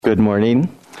Good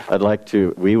morning.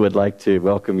 We would like to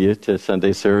welcome you to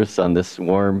Sunday service on this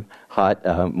warm, hot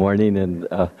morning in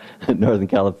Northern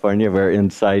California. We're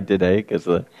inside today because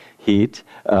of the heat.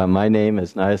 My name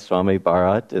is Nayaswami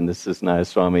Bharat, and this is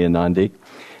Nayaswami Anandi.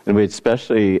 And we'd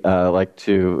especially like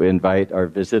to invite our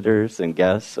visitors and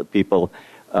guests, people,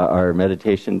 our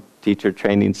meditation teacher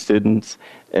training students,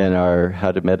 and our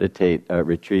How to Meditate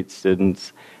retreat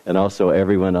students, and also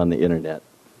everyone on the internet.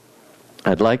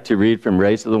 I'd like to read from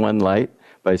Rays of the One Light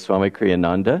by Swami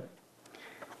Kriyananda.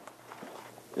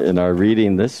 And our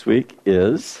reading this week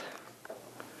is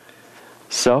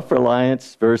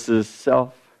Self-Reliance versus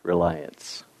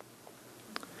Self-Reliance.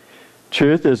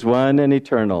 Truth is one and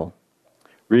eternal.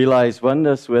 Realize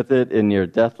oneness with it in your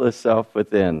deathless self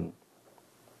within.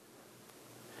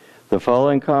 The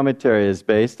following commentary is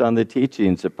based on the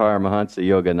teachings of Paramahansa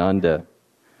Yogananda.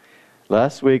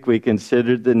 Last week we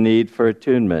considered the need for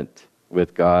attunement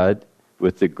with God,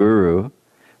 with the Guru,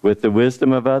 with the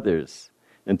wisdom of others,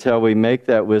 until we make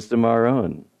that wisdom our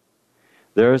own.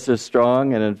 There is a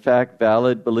strong and in fact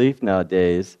valid belief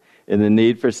nowadays in the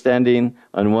need for standing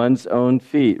on one's own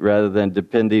feet rather than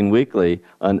depending weakly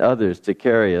on others to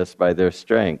carry us by their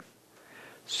strength.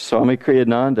 Swami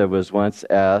Kriyananda was once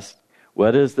asked,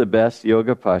 "What is the best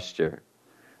yoga posture?"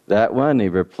 "That one," he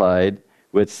replied,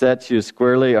 "which sets you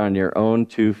squarely on your own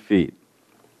 2 feet."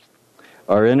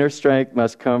 Our inner strength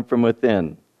must come from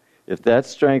within. If that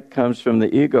strength comes from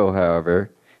the ego,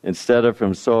 however, instead of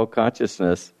from soul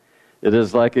consciousness, it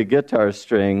is like a guitar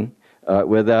string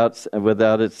without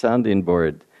its sounding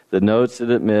board. The notes it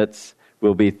emits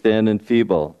will be thin and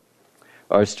feeble.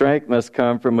 Our strength must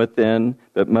come from within,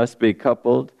 but must be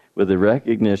coupled with the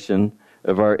recognition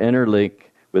of our inner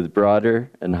link with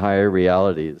broader and higher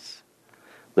realities.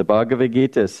 The Bhagavad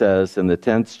Gita says in the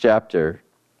 10th chapter,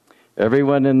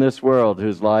 "Everyone in this world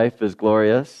whose life is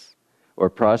glorious or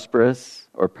prosperous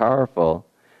or powerful,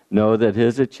 know that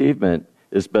his achievement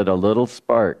is but a little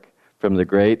spark from the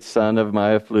great sun of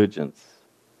my effulgence."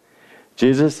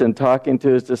 Jesus, in talking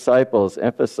to his disciples,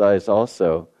 emphasized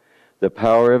also the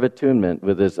power of attunement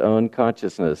with his own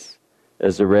consciousness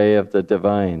as a ray of the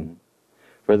divine.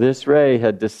 For this ray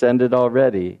had descended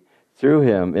already through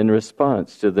him in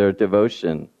response to their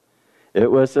devotion. It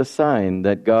was a sign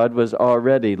that God was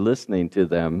already listening to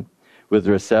them with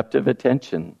receptive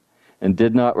attention and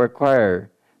did not require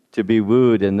to be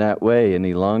wooed in that way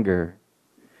any longer.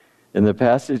 In the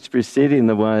passage preceding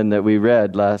the one that we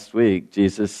read last week,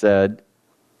 Jesus said,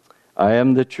 "I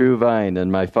am the true vine,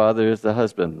 and my Father is the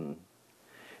husbandman.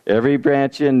 Every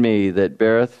branch in me that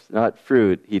beareth not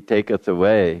fruit, he taketh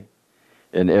away.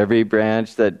 And every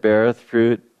branch that beareth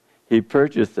fruit, he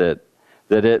purgeth it,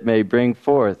 that it may bring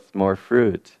forth more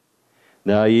fruit.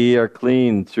 Now ye are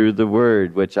clean through the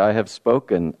word which I have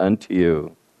spoken unto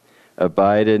you.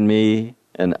 Abide in me,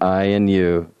 and I in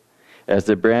you. As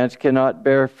the branch cannot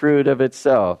bear fruit of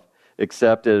itself,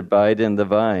 except it abide in the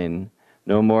vine,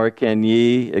 no more can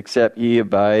ye, except ye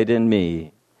abide in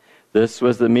me." This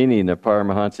was the meaning of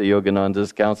Paramahansa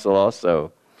Yogananda's counsel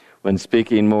also, when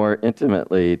speaking more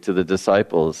intimately to the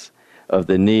disciples of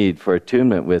the need for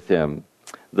attunement with him.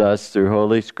 Thus, through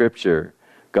Holy Scripture,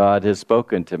 God has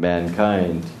spoken to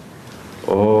mankind.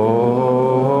 Om,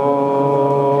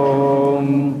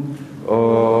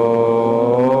 Om,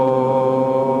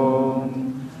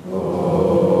 Om.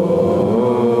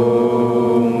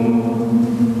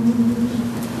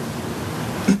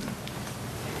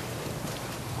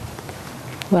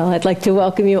 Well, I'd like to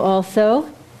welcome you also.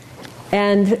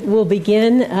 And we'll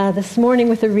begin this morning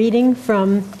with a reading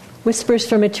from Whispers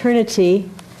from Eternity,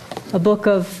 a book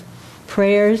of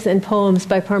prayers and poems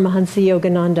by Paramahansa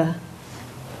Yogananda.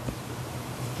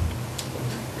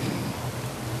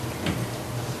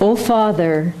 O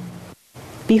Father,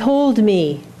 behold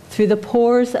me through the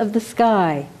pores of the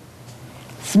sky.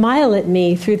 Smile at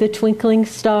me through the twinkling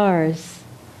stars.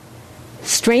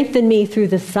 Strengthen me through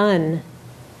the sun.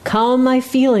 Calm my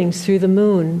feelings through the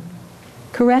moon.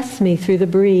 Caress me through the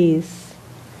breeze.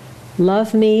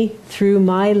 Love me through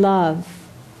my love.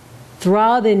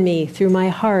 Throb in me through my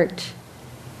heart.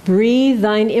 Breathe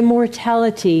thine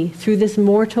immortality through this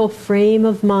mortal frame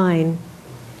of mine.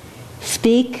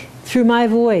 Speak through my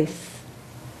voice.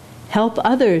 Help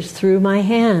others through my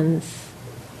hands.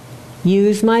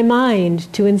 Use my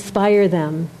mind to inspire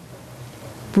them.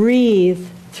 Breathe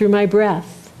through my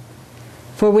breath.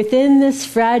 For within this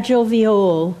fragile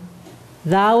viol,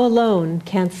 thou alone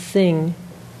canst sing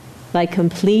thy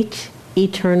complete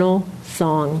eternal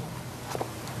song.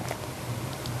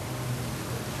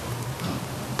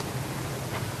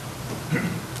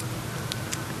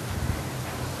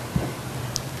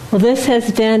 Well, this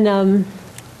has been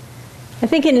I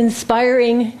think, an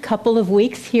inspiring couple of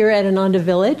weeks here at Ananda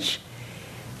Village.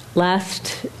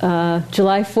 Last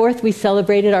July 4th, we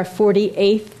celebrated our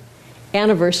 48th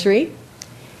anniversary.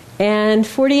 And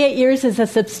 48 years is a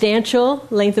substantial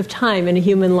length of time in a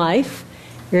human life.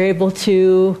 You're able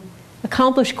to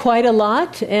accomplish quite a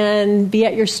lot and be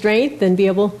at your strength and be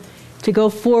able to go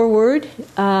forward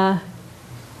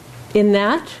in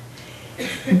that.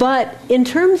 But in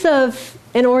terms of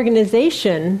an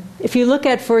organization, if you look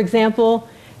at, for example,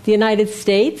 the United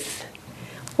States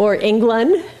or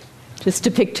England, just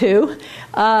to pick two,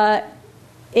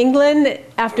 England,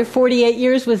 after 48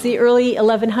 years, was the early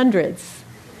 1100s.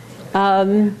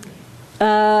 The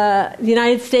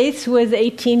United States was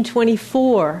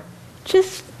 1824.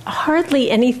 Just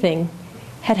hardly anything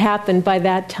had happened by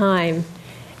that time.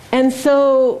 And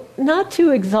so, not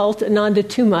to exalt Ananda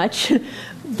too much,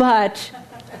 but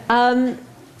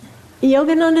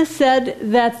Yogananda said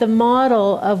that the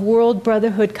model of World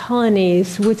Brotherhood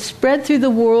colonies would spread through the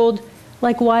world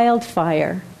like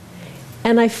wildfire.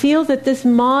 And I feel that this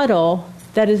model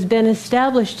that has been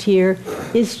established here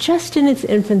is just in its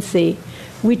infancy.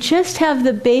 We just have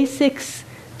the basics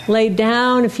laid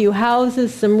down, a few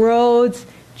houses, some roads,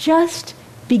 just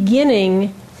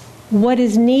beginning what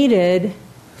is needed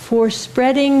for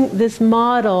spreading this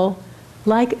model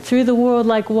like through the world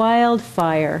like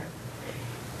wildfire.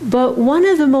 But one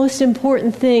of the most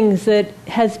important things that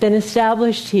has been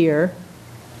established here,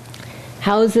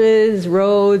 houses,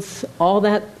 roads, all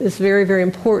that is very, very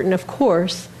important, of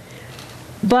course.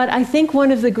 But I think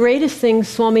one of the greatest things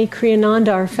Swami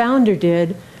Kriyananda, our founder,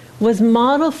 did was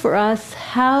model for us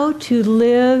how to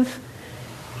live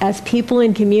as people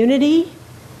in community,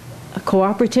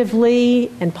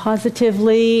 cooperatively and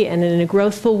positively and in a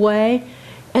growthful way,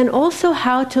 and also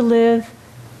how to live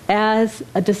as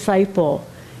a disciple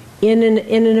in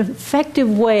an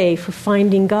effective way for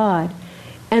finding God.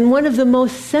 And one of the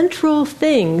most central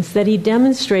things that he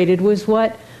demonstrated was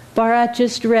what Bharat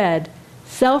just read: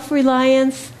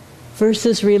 self-reliance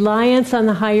versus reliance on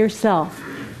the higher self.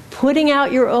 Putting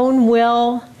out your own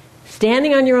will,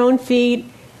 standing on your own feet,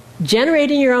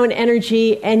 generating your own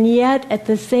energy, and yet at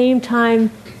the same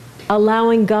time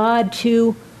allowing God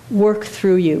to work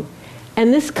through you.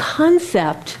 And this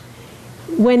concept,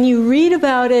 when you read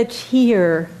about it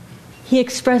here, he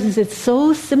expresses it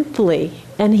so simply,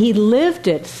 and he lived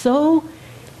it so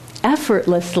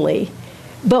effortlessly.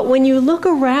 But when you look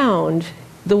around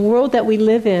the world that we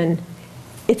live in,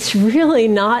 it's really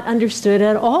not understood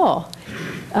at all.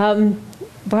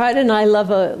 Bharat and I love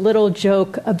a little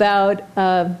joke about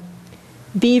a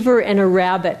beaver and a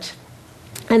rabbit.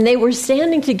 And they were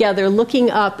standing together looking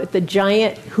up at the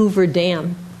giant Hoover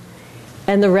Dam.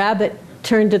 And the rabbit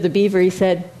turned to the beaver. He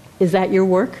said, "Is that your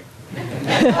work?"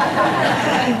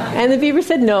 And the beaver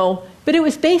said, "No, but it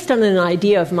was based on an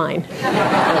idea of mine."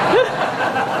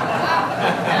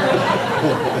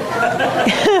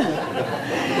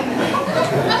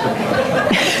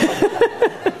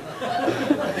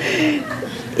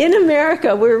 In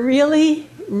America, we're really,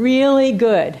 really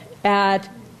good at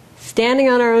standing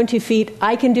on our own 2 feet.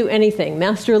 I can do anything.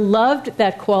 Master loved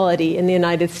that quality in the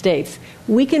United States.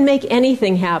 We can make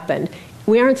anything happen.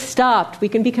 We aren't stopped. We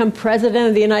can become president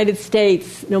of the United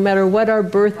States no matter what our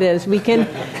birth is. We can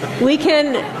I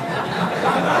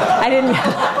didn't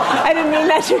mean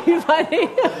that to be funny.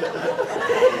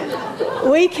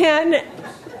 We can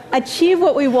achieve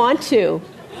what we want to.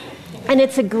 And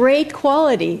it's a great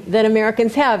quality that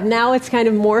Americans have. Now it's kind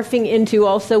of morphing into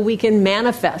also we can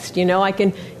manifest. I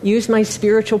can use my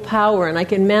spiritual power and I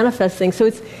can manifest things. So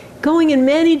it's going in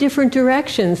many different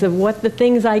directions of what the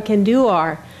things I can do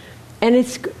are. And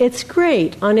it's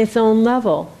great on its own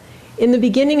level. In the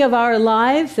beginning of our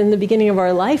lives, in the beginning of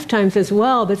our lifetimes as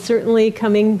well, but certainly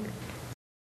coming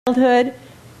childhood,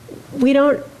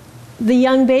 the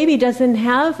young baby doesn't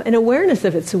have an awareness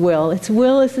of its will. Its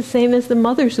will is the same as the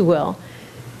mother's will.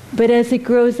 But as it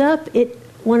grows up,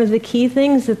 one of the key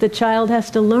things that the child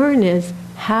has to learn is,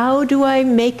 how do I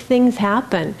make things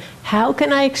happen? How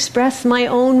can I express my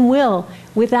own will?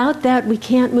 Without that, we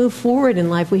can't move forward in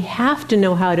life. We have to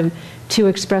know how to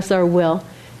express our will.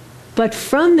 But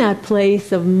from that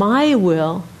place of my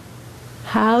will,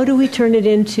 how do we turn it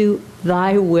into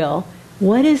thy will?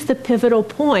 What is the pivotal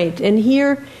point? And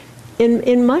here,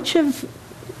 in much of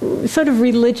sort of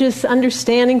religious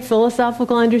understanding,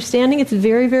 philosophical understanding, it's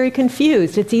very, very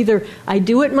confused. It's either I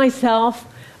do it myself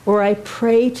or I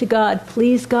pray to God,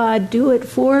 please God, do it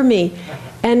for me.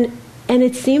 And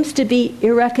it seems to be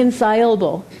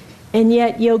irreconcilable. And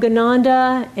yet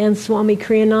Yogananda and Swami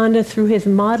Kriyananda, through his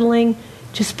modeling,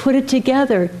 just put it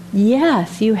together.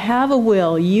 Yes, you have a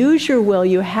will. Use your will.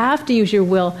 You have to use your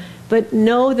will. but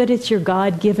know that it's your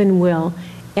God-given will,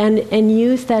 and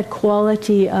use that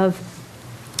quality of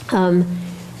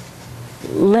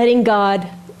letting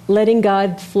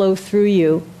God flow through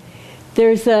you.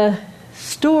 There's a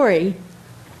story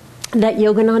that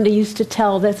Yogananda used to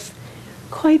tell that's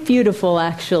quite beautiful,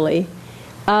 actually.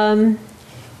 God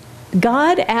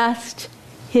asked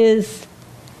his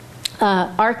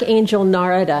archangel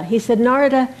Narada, he said,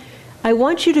 Narada, I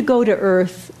want you to go to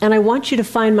earth, and I want you to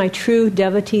find my true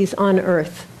devotees on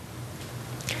earth.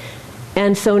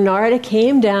 And so Narada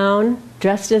came down,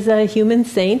 dressed as a human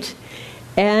saint,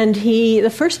 and the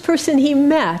first person he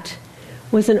met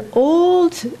was an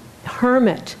old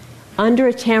hermit under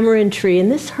a tamarind tree.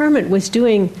 And this hermit was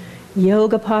doing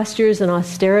yoga postures and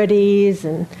austerities,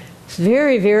 and was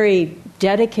very, very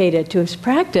dedicated to his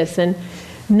practice. And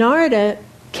Narada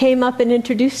came up and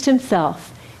introduced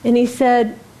himself. And he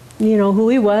said, who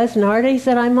he was. Narada, he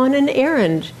said, I'm on an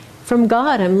errand from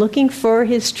God. I'm looking for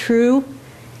his true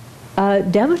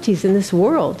devotees in this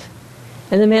world.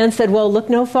 And the man said, well, look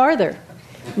no farther.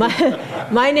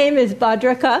 My name is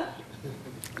Bhadraka.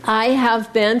 I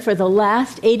have been for the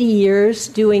last 80 years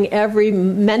doing every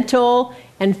mental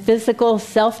and physical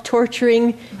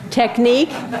self-torturing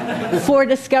technique for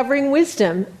discovering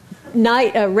wisdom.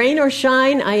 Rain or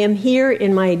shine, I am here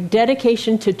in my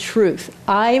dedication to truth.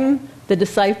 I'm the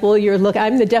disciple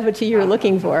I'm the devotee you're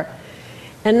looking for.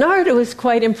 And Narada was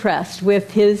quite impressed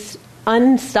with his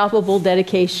unstoppable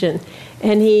dedication.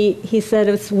 And he said,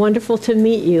 it's wonderful to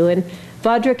meet you. And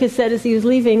Bhadraka said as he was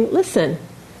leaving, listen,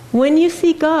 when you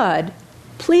see God,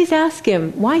 please ask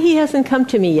him why he hasn't come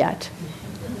to me yet.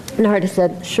 Narada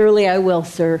said, surely I will,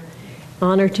 sir.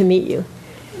 Honor to meet you.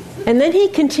 And then he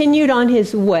continued on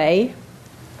his way,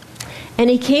 and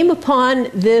he came upon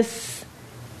this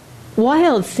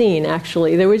wild scene,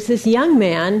 actually. There was this young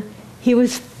man. He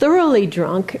was thoroughly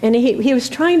drunk, and he was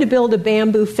trying to build a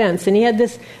bamboo fence, and he had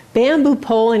this bamboo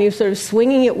pole, and he was sort of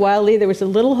swinging it wildly. There was a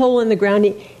little hole in the ground.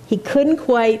 He couldn't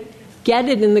quite get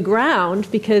it in the ground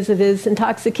because of his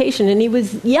intoxication, and he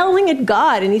was yelling at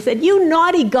God, and he said, you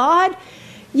naughty God,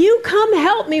 you come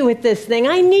help me with this thing.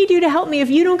 I need you to help me. If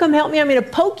you don't come help me, I'm going to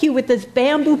poke you with this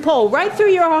bamboo pole right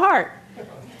through your heart.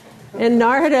 And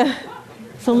Narada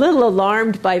was a little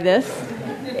alarmed by this,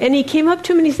 and he came up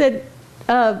to him and he said,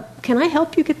 can I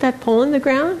help you get that pole in the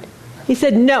ground? He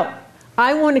said, no,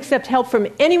 I won't accept help from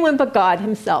anyone but God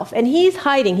himself. And he's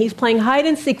hiding. He's playing hide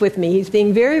and seek with me. He's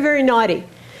being very, very naughty.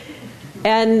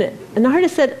 And Narada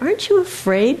said, aren't you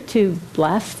afraid to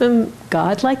blaspheme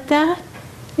God like that?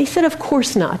 And he said, of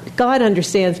course not. God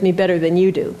understands me better than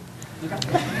you do.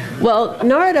 Well,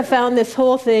 Narada found this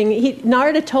whole thing.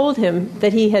 Narada told him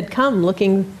that he had come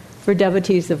looking for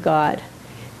devotees of God.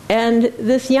 And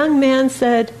this young man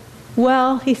said,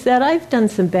 well, he said, I've done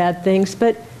some bad things,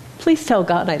 but please tell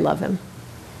God I love him.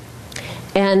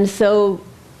 And so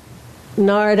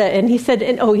Narada, and he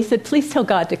said, please tell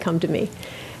God to come to me.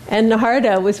 And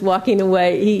Narada was walking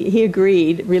away. He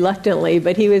agreed reluctantly,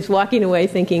 but he was walking away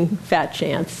thinking, fat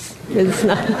chance. It's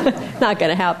not going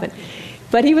to happen.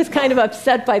 But he was kind of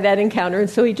upset by that encounter, and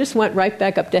so he just went right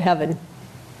back up to heaven.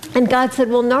 And God said,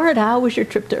 well, Narada, how was your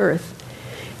trip to earth?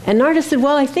 And Narada said,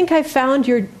 well, I think I found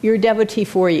your devotee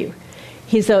for you.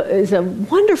 He's a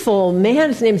wonderful man.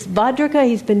 His name's Bhadraka.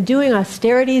 He's been doing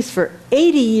austerities for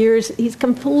 80 years. He's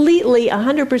completely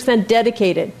 100%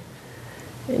 dedicated.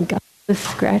 And God was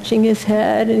scratching his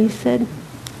head, and he said,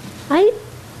 I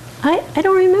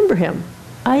don't remember him.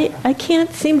 I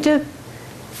can't seem to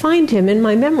find him in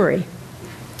my memory.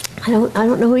 I don't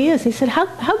know who he is. He said,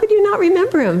 how could you not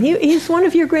remember him? He's one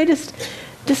of your greatest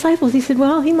disciples. He said,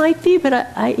 well, he might be,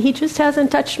 but he just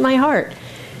hasn't touched my heart.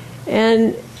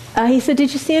 And he said,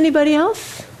 did you see anybody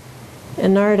else?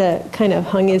 And Narada kind of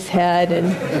hung his head,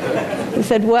 and he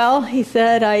said, well,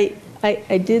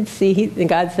 I did see. And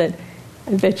God said,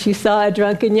 I bet you saw a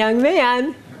drunken young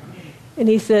man. And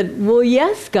he said, well,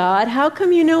 yes, God. How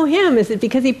come you know him? Is it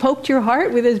because he poked your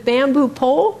heart with his bamboo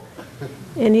pole?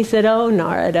 And he said, oh,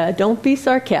 Narada, don't be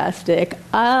sarcastic.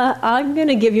 I'm going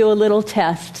to give you a little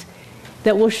test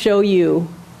that will show you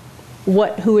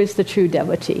who is the true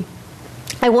devotee.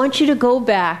 I want you to go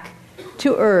back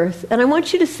to earth, and I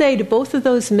want you to say to both of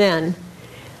those men,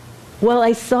 well,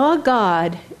 I saw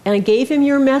God, and I gave him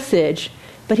your message,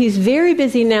 but he's very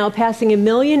busy now passing 1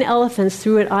 million elephants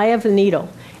through an eye of a needle.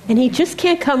 And he just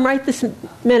can't come right this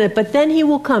minute, but then he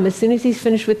will come. As soon as he's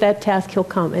finished with that task, he'll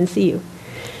come and see you.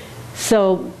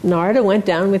 So Narada went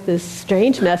down with this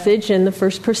strange message, and the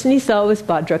first person he saw was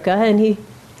Bhadraka, and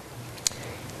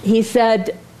he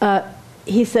said,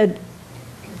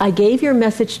 I gave your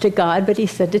message to God, but he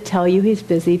said to tell you he's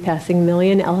busy passing 1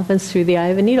 million elephants through the eye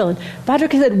of a needle. And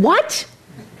Bhadrakali said, what?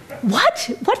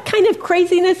 What kind of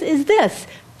craziness is this?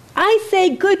 I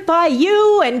say goodbye,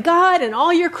 you and God and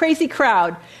all your crazy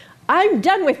crowd. I'm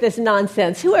done with this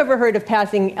nonsense. Who ever heard of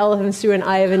passing elephants through an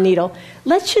eye of a needle?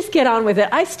 Let's just get on with it.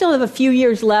 I still have a few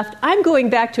years left. I'm going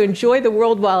back to enjoy the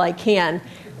world while I can.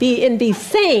 Be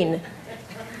sane.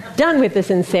 Done with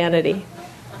this insanity.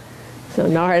 So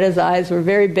Narada's eyes were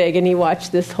very big, and he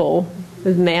watched this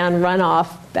man run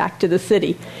off back to the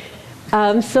city.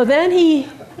 So then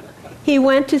he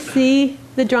went to see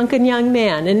the drunken young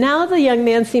man. And now the young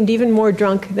man seemed even more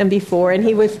drunk than before, and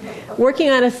he was working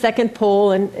on a second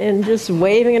pole and just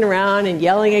waving it around and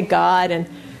yelling at God.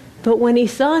 But when he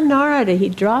saw Narada, he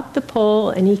dropped the pole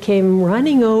and he came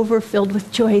running over, filled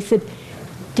with joy. He said,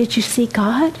 "Did you see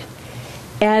God?"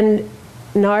 And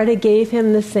Narada gave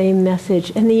him the same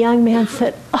message. And the young man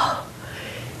said, "Oh,"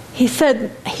 he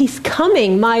said, "he's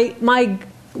coming. My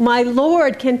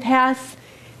Lord can pass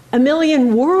 1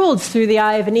 million worlds through the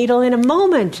eye of a needle in a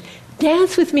moment.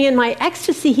 Dance with me in my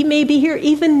ecstasy. He may be here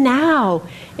even now."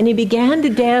 And he began to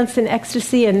dance in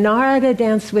ecstasy, and Narada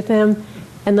danced with him,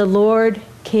 and the Lord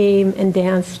came and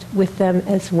danced with them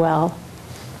as well.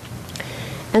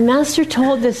 And Master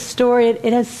told this story.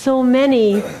 It has so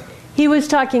many. He was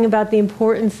talking about the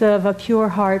importance of a pure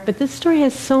heart, but this story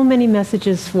has so many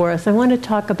messages for us. I want to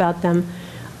talk about them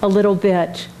a little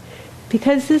bit.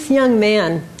 Because this young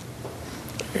man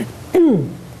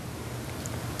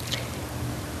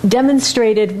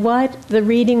demonstrated what the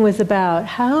reading was about,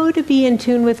 how to be in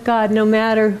tune with God no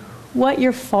matter what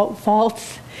your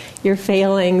faults, your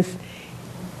failings.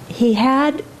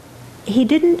 There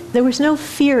was no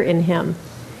fear in him.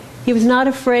 He was not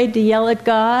afraid to yell at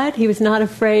God. He was not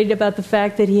afraid about the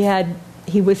fact that he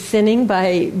was sinning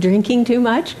by drinking too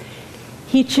much.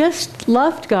 He just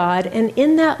loved God, and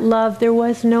in that love there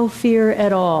was no fear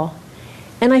at all.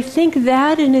 And I think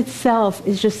that in itself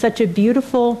is just such a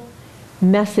beautiful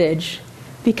message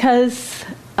because,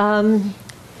 I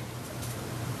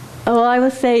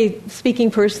would say, speaking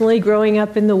personally, growing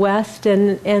up in the West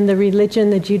and the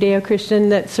religion, the Judeo-Christian,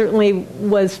 that certainly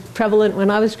was prevalent when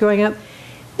I was growing up,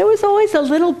 there was always a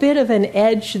little bit of an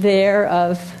edge there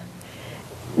of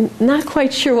not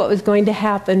quite sure what was going to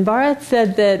happen. Bharat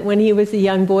said that when he was a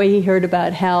young boy, he heard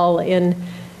about hell in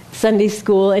Sunday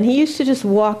school, and he used to just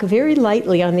walk very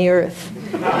lightly on the earth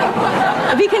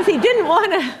because he didn't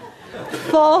want to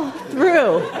fall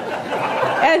through.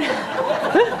 And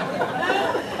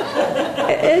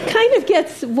it kind of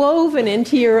gets woven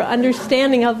into your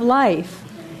understanding of life.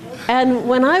 And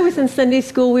when I was in Sunday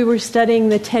school, we were studying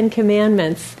the Ten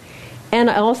Commandments. And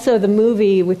also the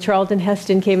movie with Charlton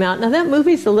Heston came out. Now that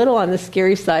movie's a little on the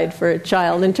scary side for a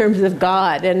child in terms of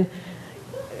God and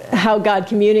how God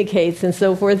communicates and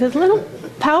so forth. It's a little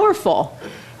powerful.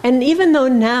 And even though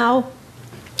now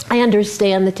I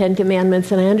understand the Ten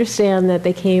Commandments and I understand that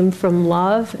they came from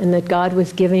love and that God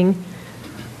was giving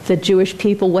the Jewish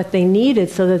people what they needed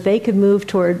so that they could move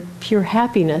toward pure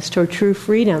happiness, toward true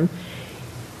freedom,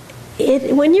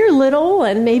 when you're little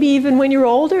and maybe even when you're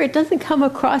older, it doesn't come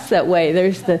across that way.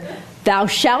 There's the, thou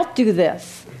shalt do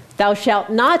this, thou shalt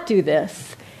not do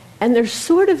this. And there's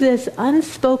sort of this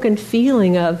unspoken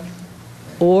feeling of,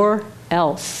 or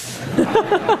else.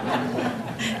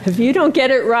 If you don't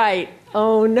get it right,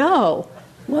 oh no,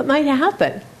 what might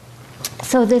happen?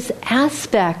 So this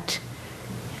aspect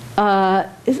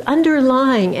is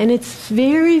underlying, and it's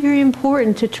very, very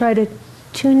important to try to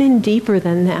tune in deeper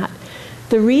than that.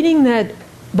 The reading that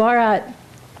Bharat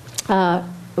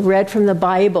read from the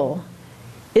Bible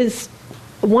is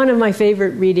one of my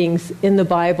favorite readings in the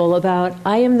Bible about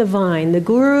I am the vine. The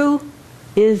Guru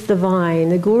is the vine.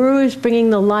 The Guru is bringing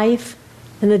the life,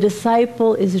 and the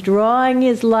disciple is drawing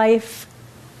his life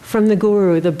from the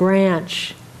Guru, the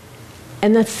branch.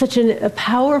 And that's such a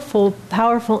powerful,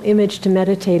 powerful image to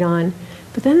meditate on.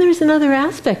 But then there's another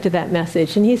aspect of that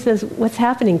message, and he says, what's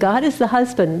happening? God is the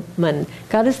husbandman.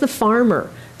 God is the farmer,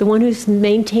 the one who's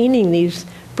maintaining these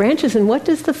branches. And what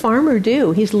does the farmer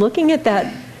do? He's looking at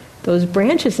those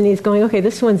branches, and he's going, okay,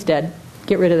 this one's dead.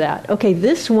 Get rid of that. Okay,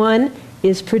 this one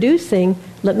is producing.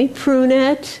 Let me prune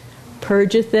it,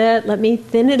 purgeth it. Let me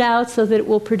thin it out so that it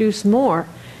will produce more.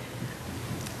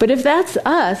 But if that's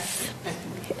us,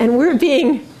 and we're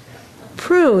being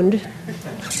pruned,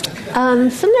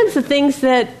 sometimes the things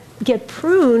that get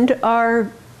pruned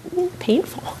are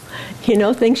painful.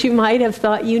 Things you might have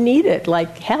thought you needed,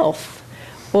 like health,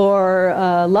 or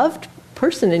a loved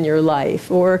person in your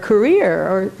life, or a career,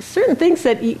 or certain things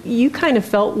that you kind of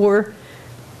felt were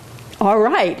all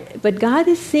right. But God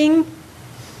is seeing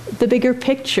the bigger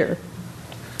picture.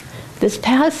 This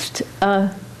past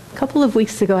couple of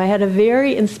weeks ago, I had a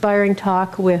very inspiring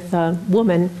talk with a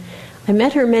woman. I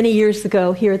met her many years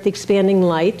ago here at the Expanding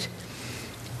Light,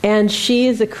 and she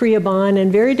is a Kriya Ban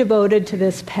and very devoted to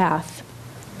this path.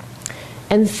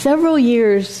 And several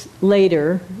years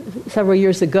later, several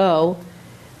years ago,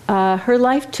 her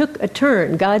life took a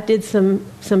turn. God did some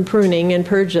pruning and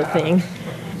purging,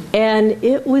 and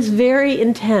it was very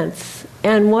intense.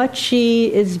 And what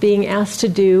she is being asked to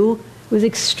do was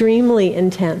extremely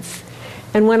intense.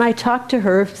 And when I talked to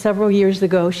her several years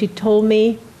ago, she told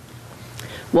me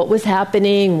what was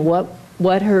happening, what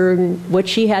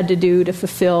she had to do to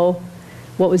fulfill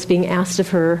what was being asked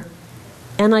of her.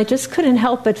 And I just couldn't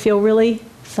help but feel really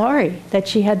sorry that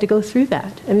she had to go through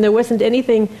that. And there wasn't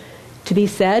anything to be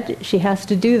said. She has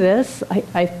to do this.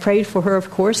 I prayed for her, of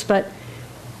course, but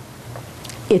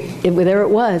there it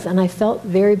was, and I felt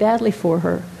very badly for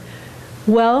her.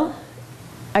 Well,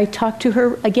 I talked to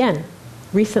her again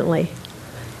recently,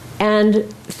 and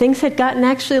things had gotten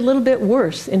actually a little bit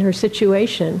worse in her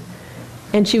situation.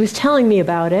 And she was telling me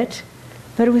about it,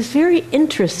 but it was very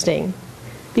interesting,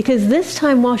 because this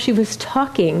time while she was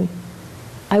talking,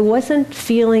 I wasn't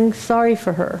feeling sorry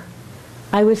for her.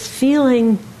 I was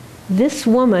feeling this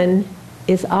woman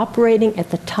is operating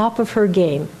at the top of her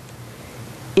game.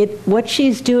 What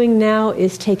she's doing now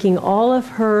is taking all of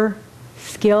her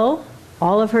skill,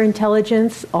 all of her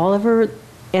intelligence, all of her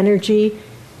energy,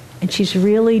 and she's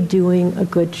really doing a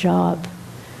good job.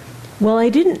 Well, I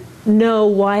didn't know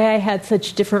why I had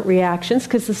such different reactions,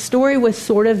 because the story was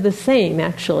sort of the same,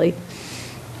 actually.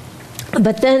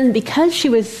 But then, because she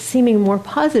was seeming more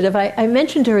positive, I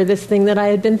mentioned to her this thing that I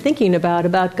had been thinking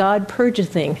about God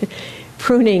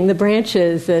pruning the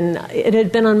branches, and it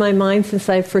had been on my mind since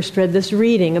I first read this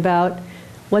reading about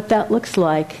what that looks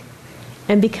like.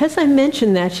 And because I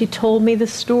mentioned that, she told me the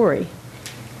story.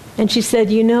 And she said,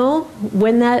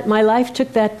 when my life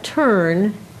took that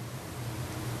turn,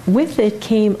 with it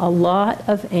came a lot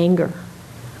of anger.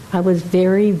 I was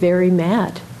very, very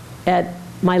mad at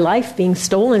my life being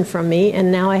stolen from me,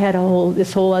 and now I had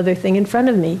this whole other thing in front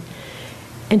of me.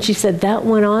 And she said that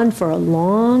went on for a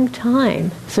long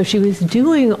time. So she was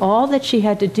doing all that she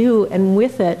had to do, and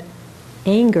with it,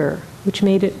 anger, which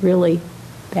made it really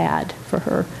bad for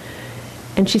her.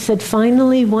 And she said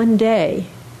finally one day,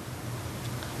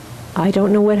 I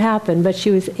don't know what happened, but she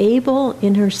was able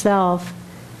in herself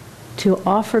to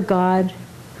offer God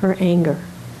her anger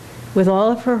with all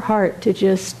of her heart, to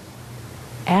just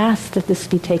ask that this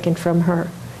be taken from her.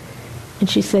 And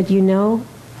she said,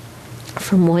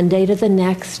 from one day to the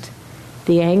next,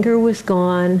 the anger was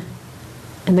gone,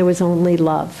 and there was only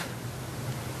love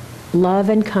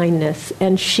and kindness.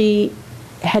 And she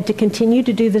had to continue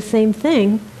to do the same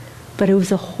thing, but it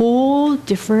was a whole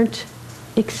different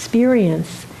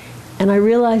experience. And I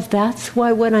realized that's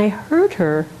why when I heard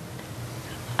her,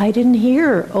 I didn't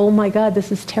hear, oh my God,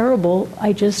 this is terrible.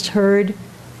 I just heard,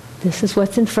 this is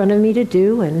what's in front of me to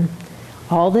do, and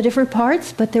all the different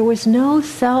parts, but there was no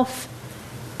self-pity.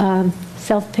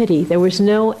 There was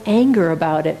no anger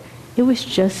about it. It was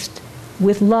just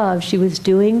with love. She was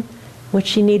doing what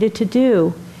she needed to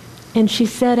do. And she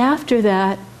said after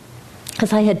that,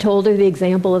 because I had told her the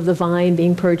example of the vine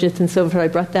being purged and so forth, I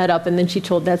brought that up, and then she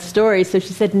told that story. So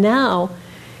she said, now,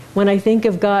 when I think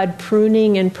of God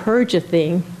pruning and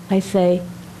purging, I say,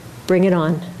 bring it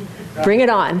on. Bring it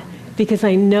on. Because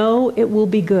I know it will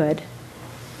be good.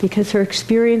 Because her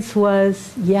experience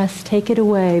was, yes, take it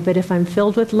away, but if I'm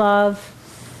filled with love,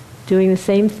 doing the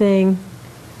same thing,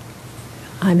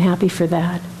 I'm happy for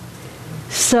that.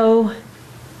 So,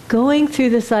 going through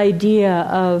this idea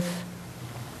of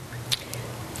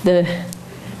the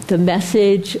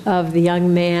message of the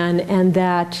young man, and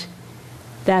that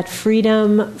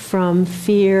freedom from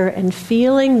fear, and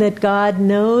feeling that God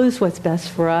knows what's best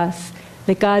for us,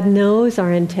 that God knows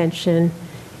our intention,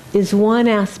 is one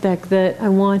aspect that I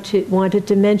wanted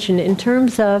to mention in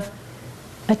terms of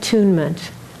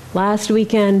attunement. Last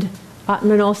weekend,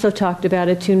 Atman also talked about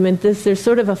attunement. There's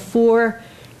sort of 4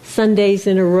 Sundays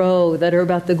in a row that are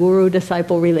about the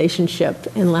guru-disciple relationship.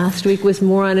 And last week was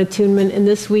more on attunement, and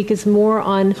this week is more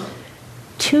on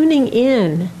tuning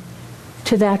in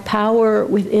to that power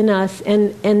within us,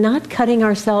 and not cutting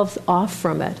ourselves off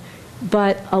from it,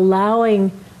 but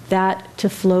allowing that to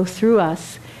flow through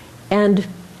us. And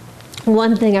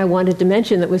one thing I wanted to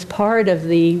mention that was part of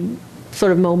the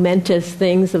sort of momentous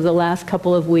things of the last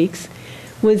couple of weeks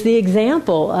was the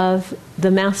example of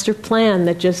the master plan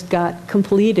that just got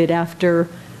completed after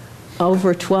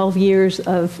over 12 years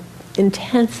of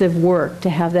intensive work to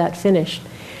have that finished.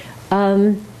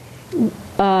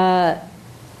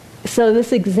 So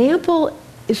this example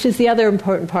it's just the other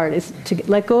important part, is to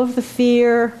let go of the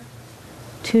fear,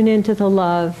 tune into the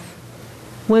love.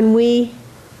 When we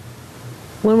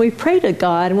pray to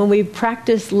God, and when we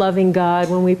practice loving God,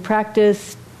 when we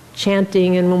practice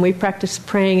chanting, and when we practice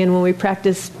praying, and when we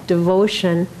practice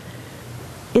devotion,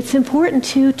 it's important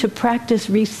too to practice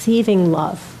receiving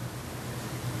love.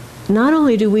 Not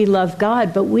only do we love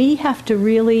God, but we have to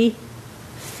really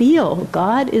feel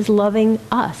God is loving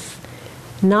us.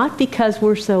 Not because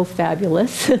we're so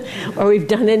fabulous or we've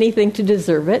done anything to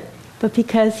deserve it, but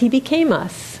because He became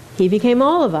us. He became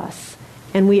all of us.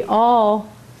 And we all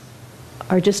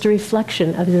are just a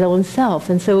reflection of His own self.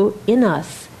 And so in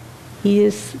us, He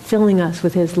is filling us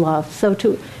with His love. So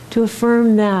to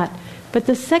affirm that. But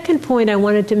the second point I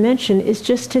wanted to mention is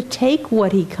just to take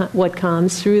what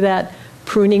comes through that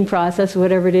pruning process,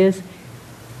 whatever it is,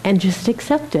 and just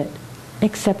accept it.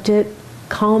 Accept it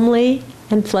calmly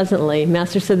and pleasantly.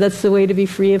 Master said that's the way to be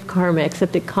free of karma.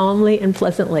 Accept it calmly and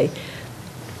pleasantly.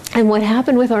 And what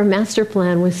happened with our master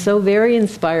plan was so very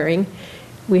inspiring.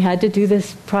 We had to do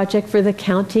this project for the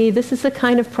county. This is the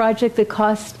kind of project that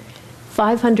cost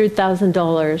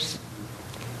 $500,000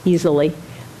 easily.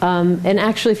 And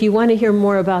actually, if you want to hear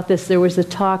more about this, there was a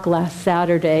talk last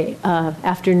Saturday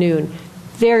afternoon.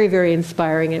 Very, very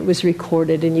inspiring. It was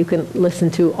recorded, and you can listen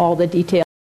to all the details.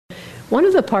 One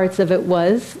of the parts of it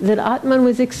was that Atman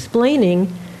was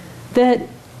explaining that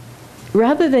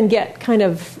rather than get kind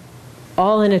of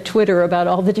all in a Twitter about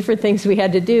all the different things we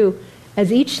had to do,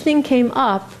 as each thing came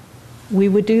up, we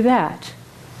would do that.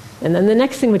 And then the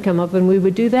next thing would come up, and we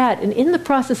would do that. And in the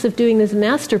process of doing this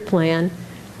master plan,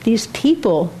 these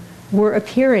people were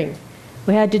appearing.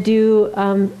 We had to do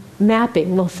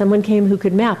mapping. Well, someone came who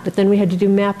could map, but then we had to do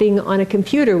mapping on a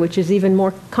computer, which is even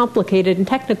more complicated and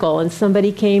technical, and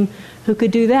somebody came who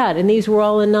could do that. And these were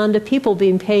all Ananda people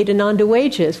being paid Ananda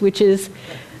wages, which is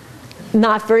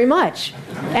not very much.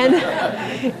 And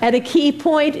at a key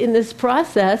point in this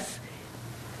process,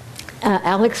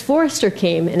 Alex Forrester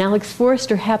came, and Alex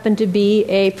Forrester happened to be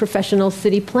a professional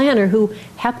city planner who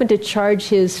happened to charge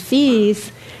his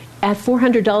fees at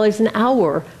 $400 an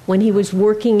hour when he was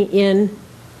working in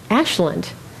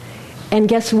Ashland. And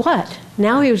guess what?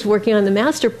 Now he was working on the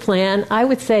master plan. I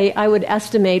would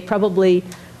estimate probably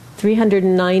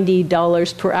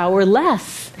 $390 per hour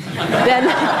less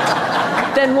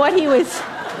than what he was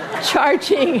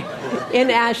charging in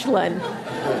Ashland.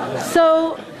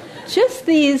 So just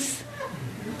these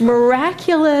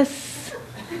miraculous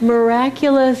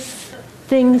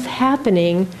things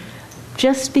happening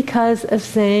just because of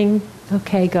saying,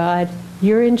 okay, God,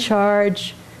 you're in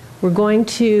charge. We're going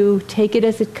to take it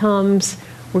as it comes.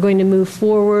 We're going to move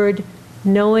forward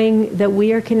knowing that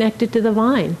we are connected to the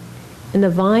vine. And the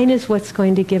vine is what's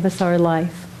going to give us our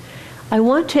life. I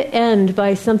want to end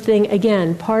by something,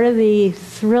 again, part of the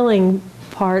thrilling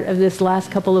part of this last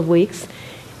couple of weeks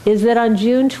is that on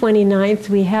June 29th,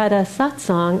 we had a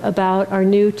satsang about our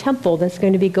new temple that's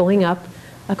going to be going up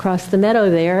across the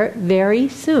meadow there very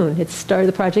soon.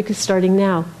 The project is starting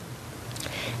now.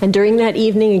 And during that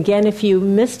evening, again, if you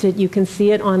missed it, you can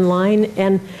see it online,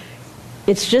 and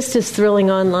it's just as thrilling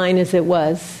online as it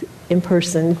was in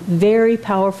person. Very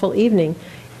powerful evening.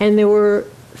 And there were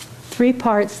three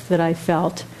parts that I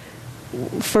felt.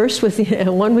 First was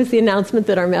one was the announcement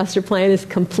that our master plan is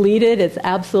completed. It's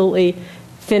absolutely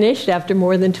finished after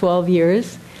more than 12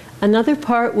 years. Another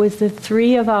part was that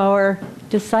 3 of our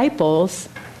disciples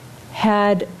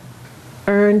had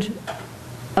earned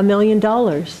 $1 million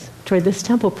toward this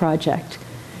temple project.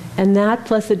 And that,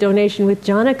 plus a donation with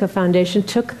Janaka Foundation,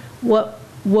 took what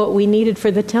we needed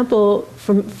for the temple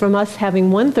from us having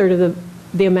 1/3 of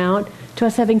the amount to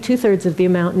us having 2/3 of the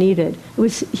amount needed. It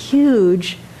was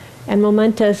huge and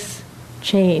momentous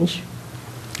change.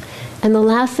 And the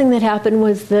last thing that happened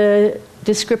was the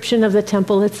description of the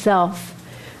temple itself.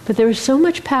 But there was so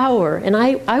much power, and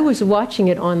I was watching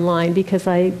it online because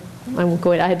I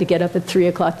had to get up at 3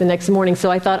 o'clock the next morning,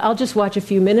 so I thought I'll just watch a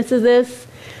few minutes of this,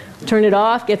 turn it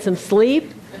off, get some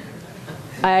sleep.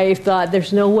 I thought,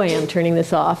 there's no way I'm turning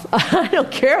this off. I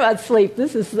don't care about sleep.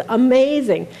 This is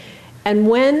amazing. And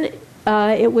when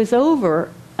it was over,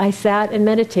 I sat and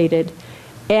meditated,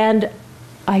 and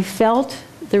I felt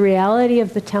the reality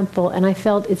of the temple, and I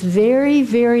felt it's very,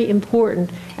 very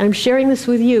important, and I'm sharing this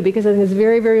with you because I think it's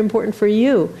very, very important for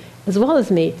you, as well as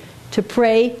me, to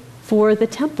pray for the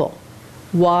temple.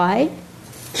 Why?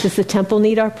 Does the temple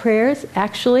need our prayers?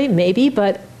 Actually, maybe,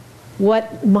 but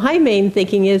what my main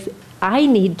thinking is, I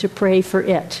need to pray for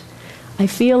it. I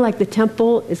feel like the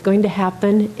temple is going to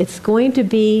happen. It's going to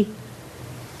be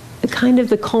kind of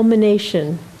the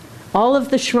culmination. All of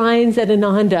the shrines at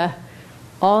Ananda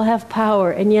all have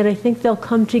power, and yet I think they'll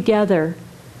come together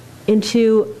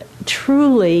into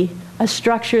truly a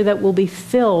structure that will be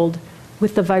filled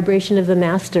with the vibration of the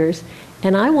masters.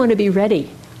 And I want to be ready.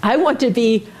 I want to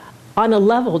be on a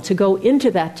level to go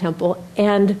into that temple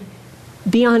and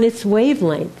be on its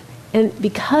wavelength. And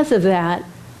because of that,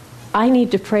 I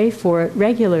need to pray for it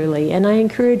regularly. And I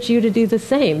encourage you to do the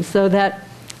same, so that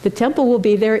the temple will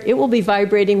be there. It will be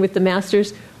vibrating with the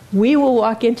masters. We will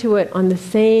walk into it on the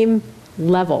same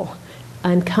level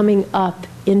and coming up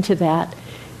into that.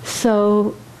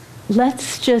 So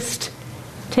let's just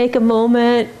take a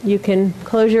moment. You can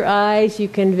close your eyes. You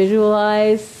can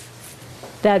visualize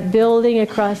that building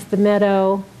across the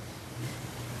meadow.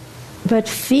 But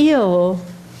feel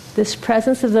this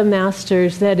presence of the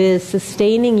masters that is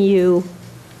sustaining you,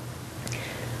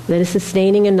 that is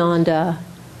sustaining Ananda,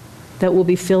 that will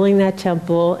be filling that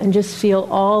temple, and just feel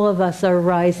all of us are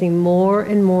rising more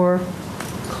and more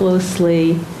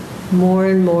closely, more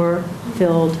and more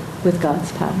filled with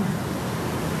God's power.